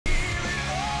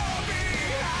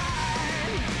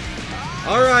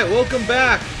All right, welcome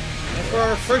back. And for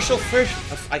our official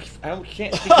I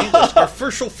can't speak English. Our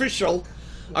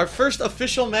first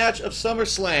official match of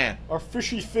SummerSlam. Our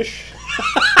fishy fish.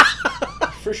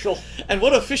 Official. And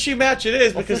what a fishy match it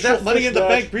is, because that Money in the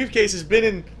Bank briefcase has been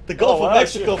in the Gulf of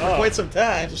Mexico for quite some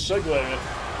time. It's a segue, man.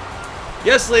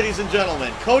 Yes, ladies and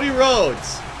gentlemen, Cody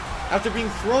Rhodes, after being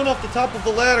thrown off the top of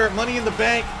the ladder at Money in the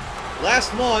Bank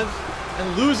last month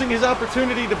and losing his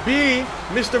opportunity to be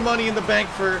Mr. Money in the Bank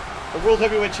for the World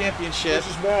Heavyweight Championship, Where's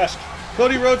his mask?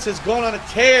 Cody Rhodes has gone on a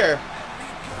tear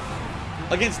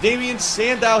against Damien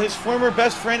Sandow, his former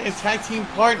best friend and tag team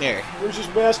partner. Where's his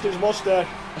mask and his mustache?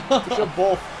 Push up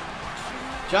both.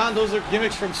 John, those are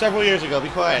gimmicks from several years ago. Be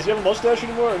quiet. Does he have a mustache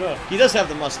anymore or no? He does have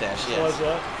the mustache, yes. Why is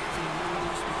that?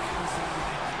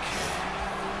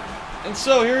 And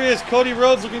so here he is, Cody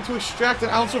Rhodes, looking to extract an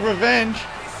ounce of revenge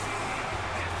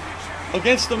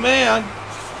against the man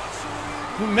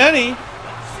who many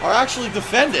are actually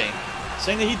defending,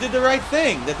 saying that he did the right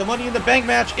thing, that the Money in the Bank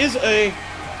match is a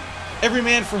every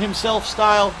man for himself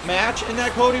style match, and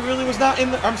that Cody really was not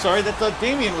in the, that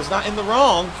Damien was not in the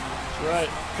wrong. That's right.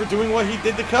 For doing what he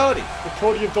did to Cody. Would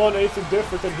Cody have done anything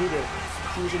different than he did?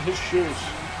 He was in his shoes.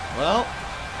 Well,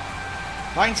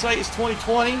 hindsight is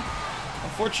 20/20.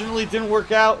 Unfortunately, it didn't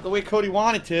work out the way Cody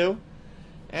wanted to.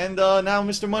 And now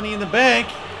Mr. Money in the Bank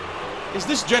is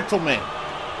this gentleman.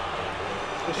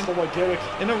 They stole my gimmick.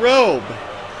 In a robe.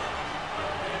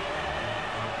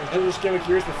 I was doing this gimmick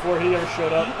years before he ever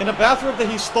showed up. In a bathrobe that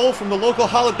he stole from the local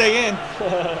Holiday Inn.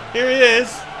 Here he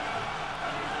is.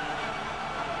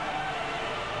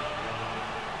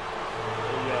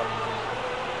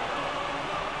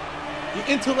 The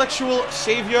intellectual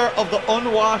savior of the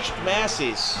unwashed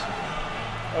masses.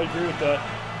 I agree with that.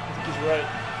 I think he's right.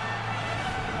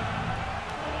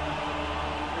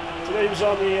 Today he was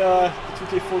on the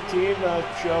 2K14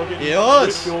 show getting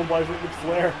ridiculed by Ric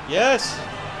Flair. Yes.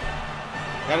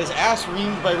 Got his ass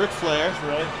reamed by Ric Flair. That's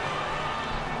right.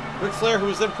 Ric Flair, who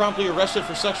was then promptly arrested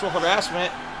for sexual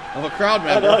harassment of a crowd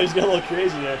member. I know, he's got a little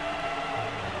crazy there.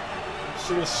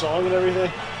 Singing a song and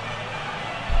everything.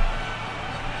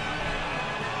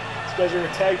 These guys are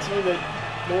a tag team that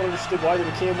no one understood why they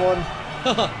became one.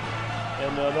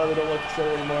 And now they don't like each other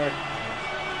anymore.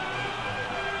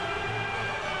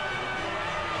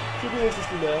 Should be an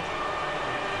interesting match.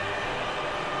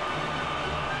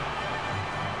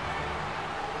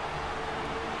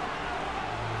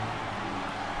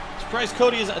 Surprised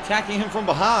Cody isn't attacking him from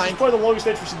behind. It's probably the longest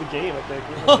entrance in the game, I think.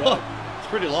 It's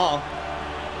pretty long.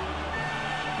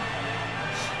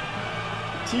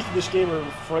 The teeth in this game are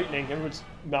frightening. Everyone's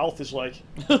mouth is like...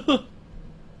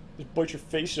 just bite your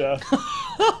face out.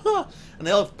 And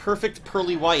they all have perfect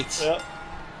pearly whites. Yeah.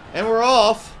 And we're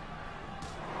off.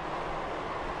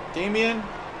 Damien,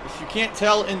 if you can't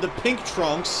tell, in the pink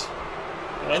trunks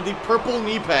and the purple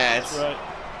knee pads. That's right.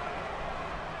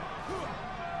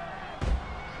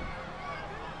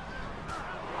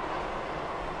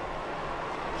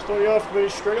 Starting off very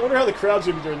straight. I wonder how the crowd's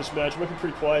going to be during this match. It might be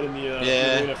pretty quiet in the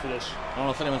arena for this. I don't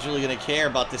know if anyone's really going to care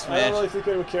about this match. I don't really think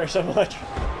anyone cares that much.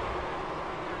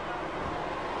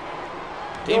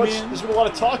 Damien? There's been a lot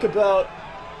of talk about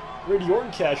Randy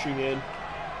Orton cashing in.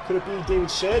 Could it be Damien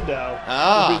Sandow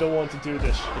would be the one to do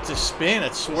this? It's a spin,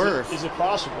 a swerve. Is it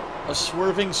possible? A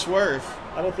swerving swerve.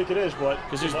 I don't think it is, but...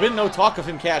 Because there's been no talk of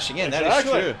him cashing in, that is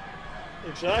true.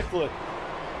 Exactly.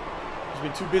 He's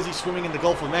been too busy swimming in the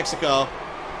Gulf of Mexico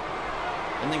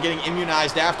and then getting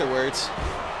immunized afterwards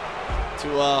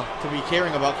to be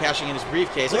caring about cashing in his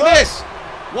briefcase. Look at this!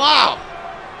 Wow!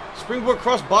 Springboard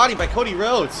cross body by Cody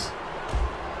Rhodes.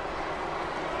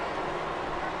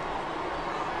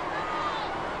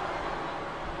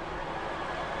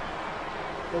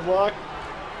 Good luck.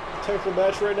 Technical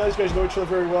match right now. These guys know each other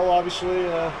very well, obviously.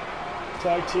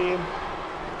 Tag team.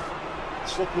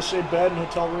 Slept in the same bed in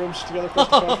hotel rooms together across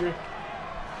the country.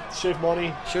 Save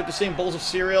money. Shared the same bowls of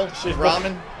cereal. Save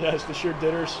ramen. Yes, the shared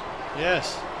dinners.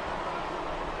 Yes.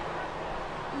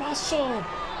 My son!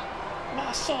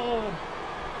 My son!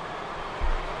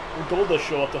 And Goldust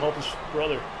show up to help his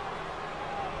brother.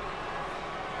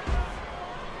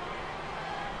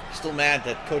 Still mad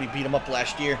that Cody beat him up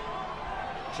last year.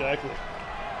 Exactly.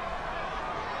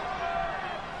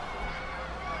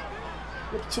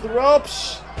 Whip to the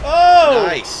ropes. Oh!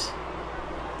 Nice.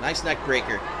 Nice neck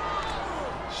breaker.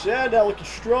 Sandow looking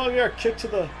strong there. Kick to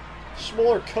the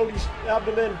smaller Cody's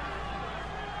abdomen.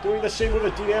 Doing the same move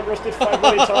that Dean Ambrose did 5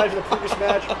 million times in the previous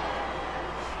match.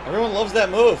 Everyone loves that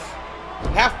move.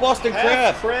 Half Boston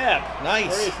Crab. Crab.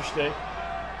 Nice. Very interesting.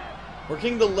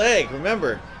 Working the leg,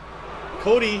 remember.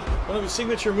 Cody, one of his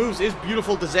signature moves is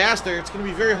Beautiful Disaster. It's going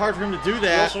to be very hard for him to do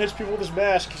that. He also hits people with his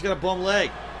mask. He's got a bum leg.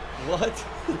 What?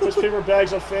 He puts paper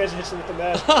bags on fans and hits them with the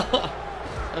mask.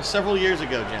 That was several years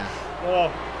ago, John.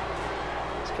 Oh.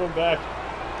 It's coming back.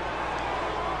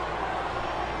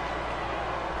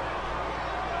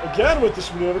 Again with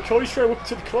this maneuver, Cody's trying to whip it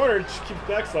to the corner and just keeps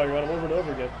backfiring on him over and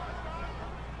over again.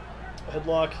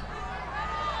 Headlock.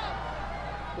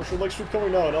 Russian leg sweep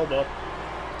coming now, an elbow.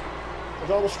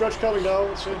 Abdominal stretch coming now.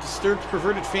 Let's see. A disturbed,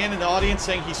 perverted fan in the audience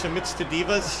saying he submits to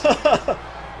divas.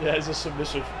 Yeah, he's a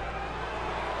submissive.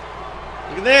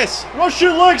 Look at this.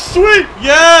 Russian leg sweep!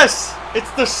 Yes! It's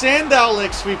the Sandow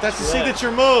leg sweep. That's the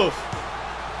signature move.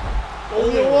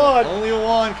 Only a one. Only a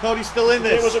one. Cody's still in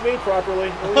this. The game wasn't made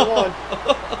properly. Only a one.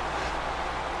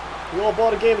 We all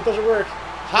bought a game that doesn't work.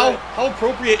 How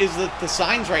appropriate is the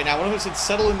signs right now? One of them said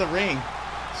settle in the ring.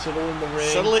 Settle in the ring.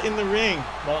 Settle it in the ring.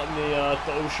 Not in the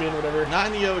ocean, whatever. Not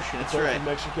in the ocean, that's right. In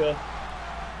Mexico.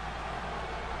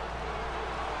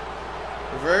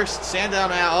 Reversed, Sandow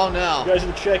now, oh no. You guys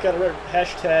in the chat got a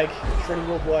hashtag trending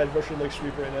worldwide Russian leg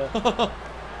sweep right now.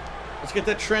 Let's get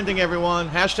that trending, everyone.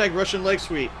 Hashtag Russian leg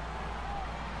sweep.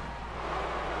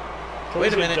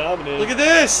 Wait a minute. Dominated. Look at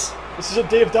this. This is a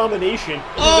day of domination.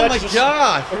 Oh my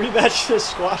god. A rematch to a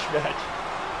squash match.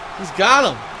 He's got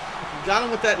him. He got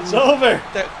him with that. It's over.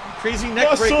 That crazy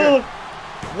neck breaker. Awesome.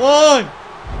 One.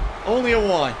 Only a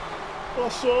one.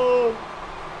 Awesome.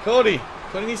 Cody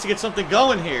needs to get something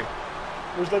going here.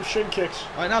 Where's them shin kicks?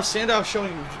 All right, now Sandow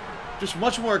showing just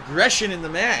much more aggression in the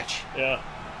match. Yeah.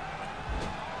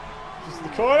 Just the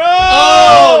corner.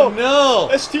 Oh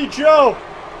no. ST Joe.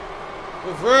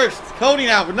 Reversed. Cody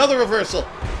now, another reversal.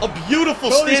 A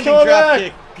beautiful Cody's standing drop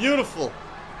kick. Beautiful.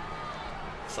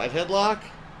 Side headlock.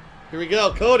 Here we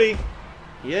go. Cody.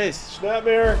 He is.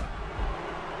 Snapmare.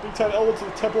 Big time elbow to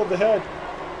the temple of the head.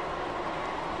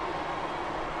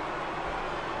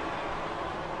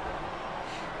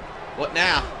 What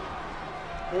now?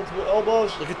 Multiple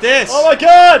elbows. Look at this. Oh my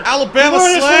god! Alabama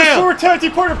slam. Forward tag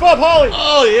team partner Bob Holly.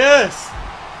 Oh yes.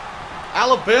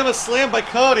 Alabama slam by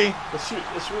Cody. Let's see.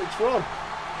 Let's see what's wrong.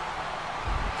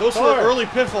 Goes for the early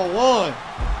pinfall. One.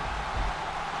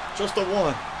 Just a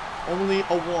one. Only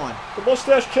a one. The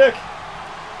mustache kick.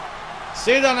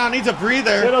 Sandow now needs a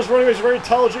breather. Sandow's running. He's very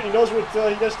intelligent. He knows what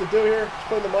he has to do here. He's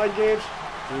playing the mind games.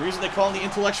 The reason they call him the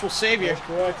intellectual savior. That's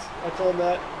correct. I call him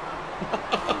that.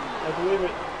 I believe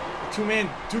it. Two-man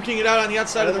duking it out on the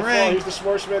outside of the ring. He's the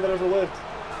smartest man that ever lived.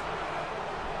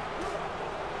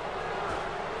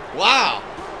 Wow.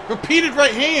 Repeated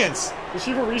right hands. Does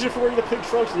he have a reason for wearing the pink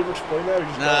trunks? Did he ever explain that? Or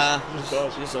he just does? He just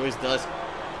does. He just always does.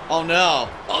 Oh no.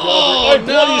 Oh, no.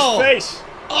 Bloody his face.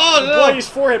 Oh no. Bloody his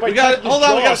forehead. Hold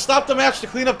on, we gotta stop the match to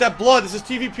clean up that blood. This is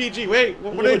TVPG. Wait,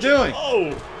 what are they doing?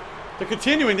 Oh. They're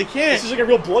continuing. They can't. This is like a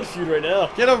real blood feud right now.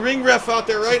 Get a ring ref out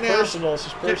there right now. This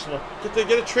is personal.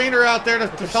 Get a trainer out there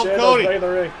to help Cody. In the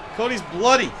ring. Cody's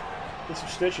bloody. Get some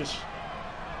stitches.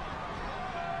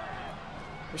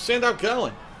 Where's Sandow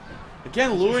going?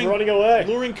 Again,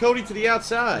 luring Cody to the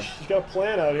outside. He's got a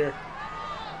plan out here.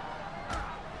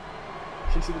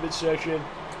 Kicks to the midsection.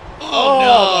 Oh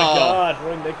no! Oh my god!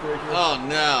 Running neck breaker. Oh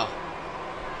no!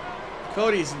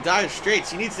 Cody's in dire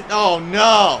straits. He needs to. Oh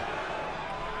no!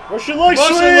 Russian leg sweep!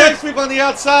 Russian leg sweep on the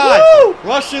outside. Woo!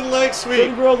 Russian leg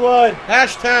sweep. Worldwide.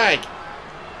 Hashtag.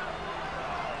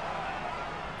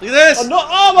 Look at this.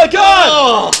 Oh my god!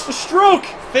 Oh. The stroke.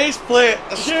 Face plant.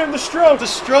 Give him the stroke. The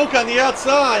stroke on the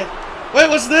outside. Wait,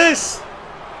 what's this?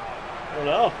 I don't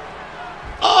know.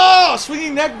 Oh,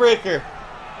 swinging neck breaker.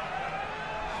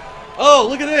 Oh,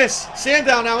 look at this.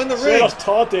 Sandow now in the ring. Sandow's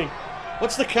taunting.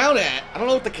 What's the count at? I don't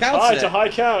know what the count's at. It's a high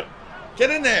count. Get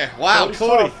in there. Wow, Cody's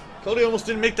Cody. tough. Cody almost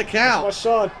didn't make the count. That's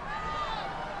my son.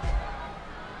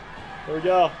 There we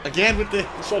go. Again with the...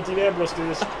 I saw Dean Ambrose do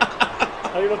this.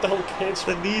 I don't even know what the hell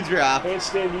handstand. The knee drop.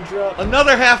 Handstand knee drop.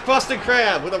 Another half busted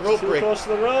crab with a rope break. Close to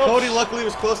the ropes. Cody luckily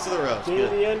was close to the ropes. Dean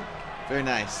in the end. Very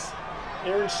nice.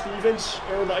 Aaron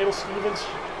the Idol Stevens.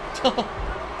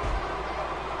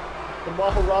 The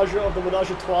Maharaja of the Menage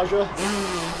a Trois.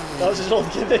 That was his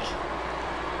old gimmick.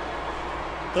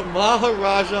 The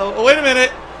Maharaja. Oh, wait a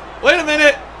minute. Wait a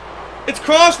minute. It's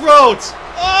Crossroads.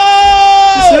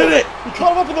 Oh! He's hit it. He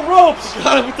caught him up in the ropes. He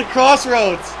got him with the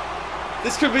Crossroads.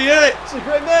 This could be it. It's a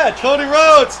great match. Cody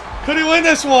Rhodes. Could he win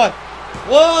this one?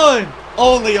 One.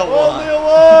 Only a one. Only a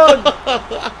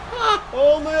one.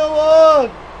 Only a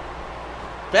one.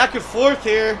 Back and forth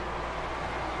here.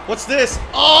 What's this?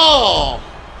 Oh!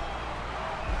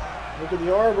 Look at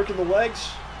the arm, look at the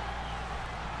legs.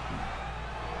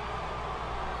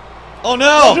 Oh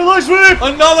no! Russian leg sweep!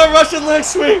 Another Russian leg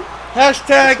sweep!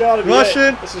 Hashtag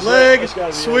Russian leg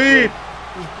sweep!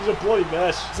 He's a bloody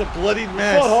mess. It's a bloody He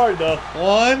mess. fought hard, though.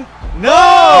 One.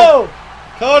 No!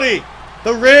 Cody,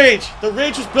 the rage. The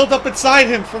rage was built up inside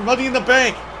him from Money in the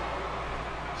Bank.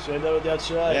 Sandow with the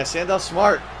outside. Yeah, Sandow's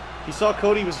smart. He saw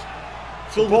Cody was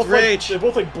filled with rage. They're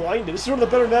both like blinded. This is one of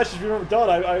the better matches we've ever done.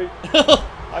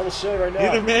 I will say right now.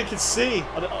 Neither man can see.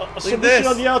 A submission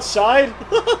on the outside?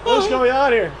 What is going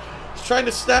on here? He's trying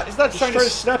to snap. He's not trying to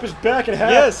snap his back in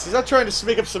half. Yes, he's not trying to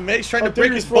make up some. He's trying to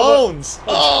break his bones.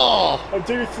 I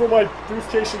dare you throw my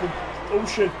briefcase in the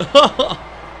ocean.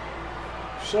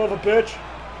 Son of a bitch.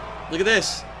 Look at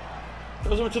this.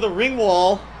 Goes over to the ring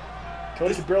wall.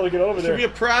 Cody can barely get over there. Should be a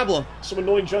problem. Some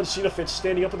annoying John Cena fans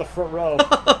standing up in the front row.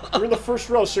 You're in the first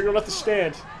row, so you don't have to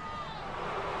stand.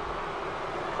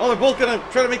 Oh, they're both gonna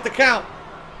try to make the count.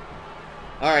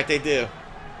 All right, they do.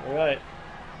 All right.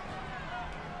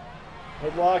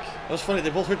 Headlock. That was funny. They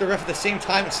both heard the ref at the same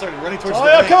time and started running towards the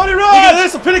ring. Cody Rhodes! Look at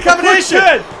this, a pinning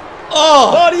combination.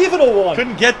 Oh, not even a one.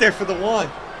 Couldn't get there for the one.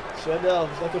 Sandow,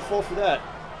 he's not gonna fall for that.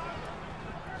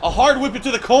 A hard whip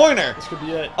into the corner. This could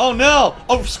be it. Oh no!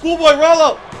 Oh, schoolboy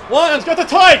roll-up. One. He's got the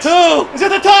tights. Two. He's got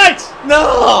the tights.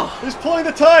 No. He's pulling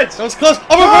the tights. That was close.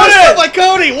 Oh, reverse by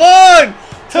Cody. 1,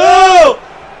 2,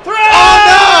 3.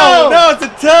 Oh no! No, it's a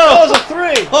 2. That was a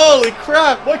 3. Holy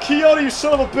crap! What Quixote, you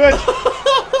son of a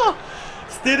bitch!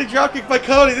 Standing dropkick by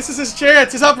Cody. This is his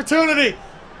chance, his opportunity.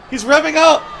 He's revving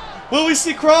up. Will we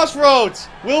see Crossroads?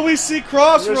 Will we see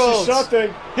Crossroads? See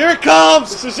something. Here it comes.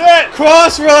 This is it.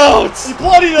 Crossroads. He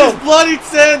bloodied him. He's bloodied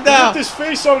Sandow. He ripped his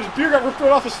face out. His beer got ripped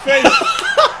right off his face.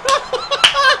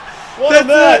 What a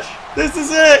match. This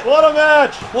is it. What a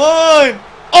match. One.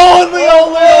 Only a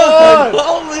 1.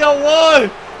 Only a 1.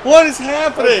 What is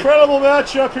happening? Incredible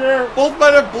matchup here. Both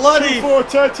men are bloody. 2-4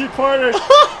 tag team partners.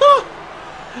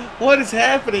 What is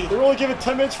happening? They're only given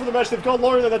 10 minutes for the match. They've gone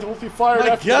longer than that. They won't be fired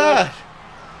after God.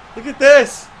 Look at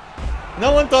this.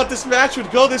 No one thought this match would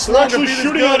go this long. They're actually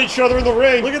shooting at each other in the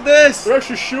ring. Look at this. They're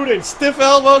actually shooting. Stiff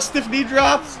elbow, stiff knee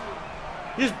drops.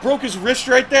 He just broke his wrist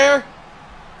right there.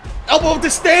 Elbow of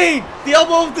disdain. The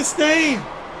elbow of disdain.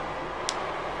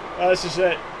 This is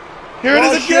it. Here it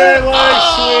is again. Russian leg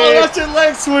sweep. Russian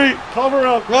leg sweep. Cover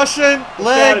up. Russian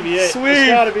leg sweep. It's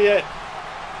gotta be it.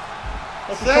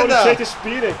 Let Cody take this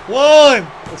beating. 1,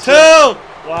 2,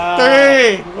 wow.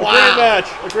 3. Wow. A great match.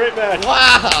 A great match.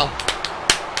 Wow.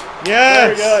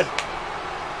 Yes. Very good.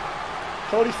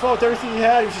 Cody fought with everything he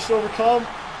had. He was just overcome.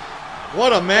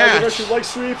 What a match. Russian leg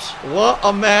sweeps. What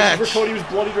a match. This is where Cody was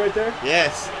bloodied right there.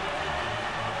 Yes.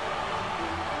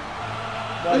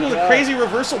 Look at the crazy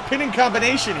reversal pinning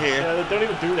combination here. Yeah, they don't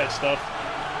even do that stuff.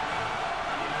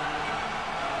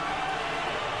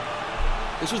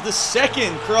 This was the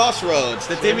second Crossroads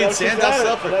that Damien Sandow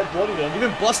suffered. That bloodied him.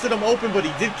 Even busted him open, but he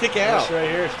did kick out. This right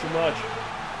here is too much.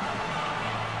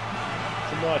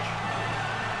 Too much.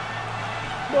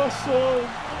 Muscle.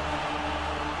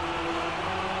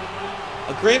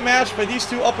 A great match by these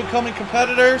two up-and-coming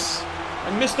competitors.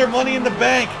 And Mr. Money in the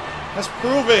Bank has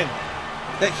proven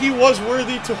that he was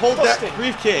worthy to hold that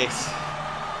briefcase.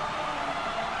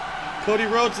 Cody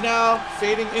Rhodes now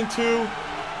fading into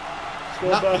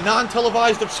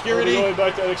non-televised obscurity. Going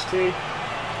back to NXT,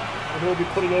 and he'll be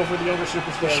putting over the younger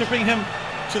superstars. Shipping him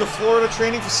to the Florida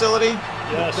training facility.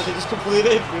 Yes. That he just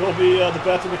completed. He will be the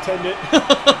bathroom attendant.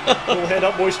 He'll hand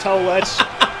out moist towelettes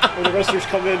when the wrestlers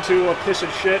come in to piss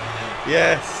and shit.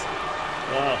 Yes.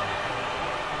 Wow.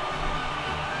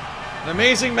 An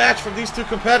amazing match from these two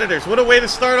competitors. What a way to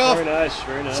start off. Very nice,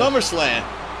 very nice. SummerSlam.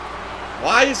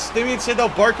 Why is Damien Sandow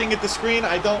barking at the screen?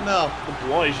 I don't know. The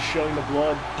blood, he's just showing the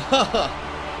blood.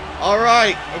 All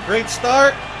right, a great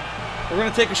start. We're going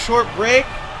to take a short break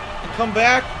and come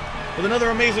back with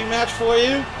another amazing match for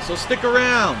you. So stick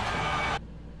around.